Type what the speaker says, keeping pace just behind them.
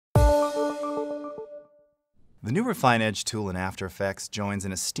The new Refine Edge tool in After Effects joins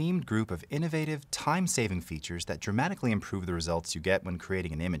an esteemed group of innovative, time-saving features that dramatically improve the results you get when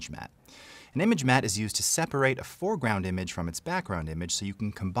creating an image matte. An image matte is used to separate a foreground image from its background image so you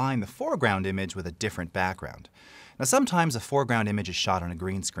can combine the foreground image with a different background. Now, sometimes a foreground image is shot on a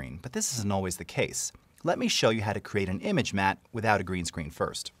green screen, but this isn't always the case. Let me show you how to create an image matte without a green screen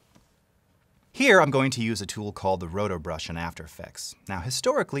first. Here, I'm going to use a tool called the Roto Brush in After Effects. Now,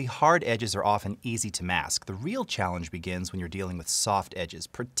 historically, hard edges are often easy to mask. The real challenge begins when you're dealing with soft edges,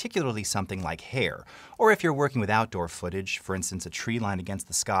 particularly something like hair. Or if you're working with outdoor footage, for instance, a tree line against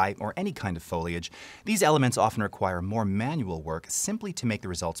the sky, or any kind of foliage, these elements often require more manual work simply to make the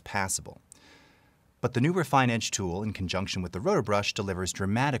results passable. But the new Refine Edge tool, in conjunction with the Roto Brush, delivers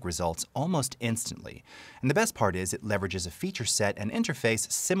dramatic results almost instantly. And the best part is it leverages a feature set and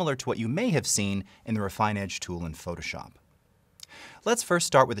interface similar to what you may have seen in the Refine Edge tool in Photoshop. Let's first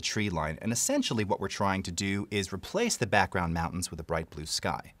start with a tree line, and essentially what we're trying to do is replace the background mountains with a bright blue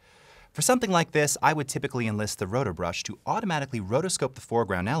sky. For something like this, I would typically enlist the Roto Brush to automatically rotoscope the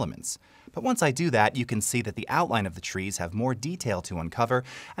foreground elements. But once I do that, you can see that the outline of the trees have more detail to uncover,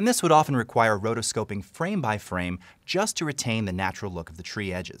 and this would often require rotoscoping frame by frame just to retain the natural look of the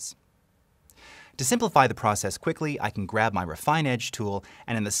tree edges. To simplify the process quickly, I can grab my Refine Edge tool,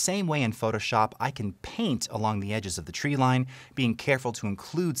 and in the same way in Photoshop, I can paint along the edges of the tree line, being careful to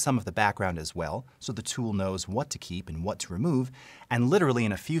include some of the background as well, so the tool knows what to keep and what to remove, and literally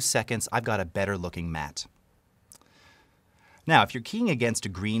in a few seconds, I've got a better looking matte. Now, if you're keying against a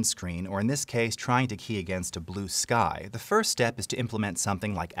green screen, or in this case, trying to key against a blue sky, the first step is to implement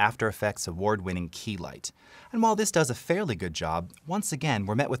something like After Effects' award-winning Key Light. And while this does a fairly good job, once again,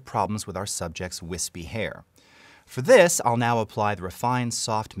 we're met with problems with our subject's wispy hair. For this, I'll now apply the Refine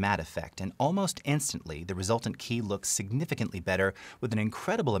Soft Matte effect, and almost instantly, the resultant key looks significantly better with an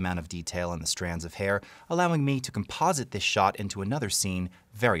incredible amount of detail in the strands of hair, allowing me to composite this shot into another scene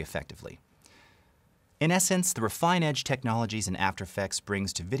very effectively. In essence, the Refine Edge technologies in After Effects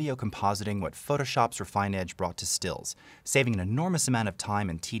brings to video compositing what Photoshop's Refine Edge brought to stills, saving an enormous amount of time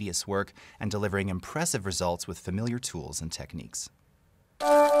and tedious work, and delivering impressive results with familiar tools and techniques.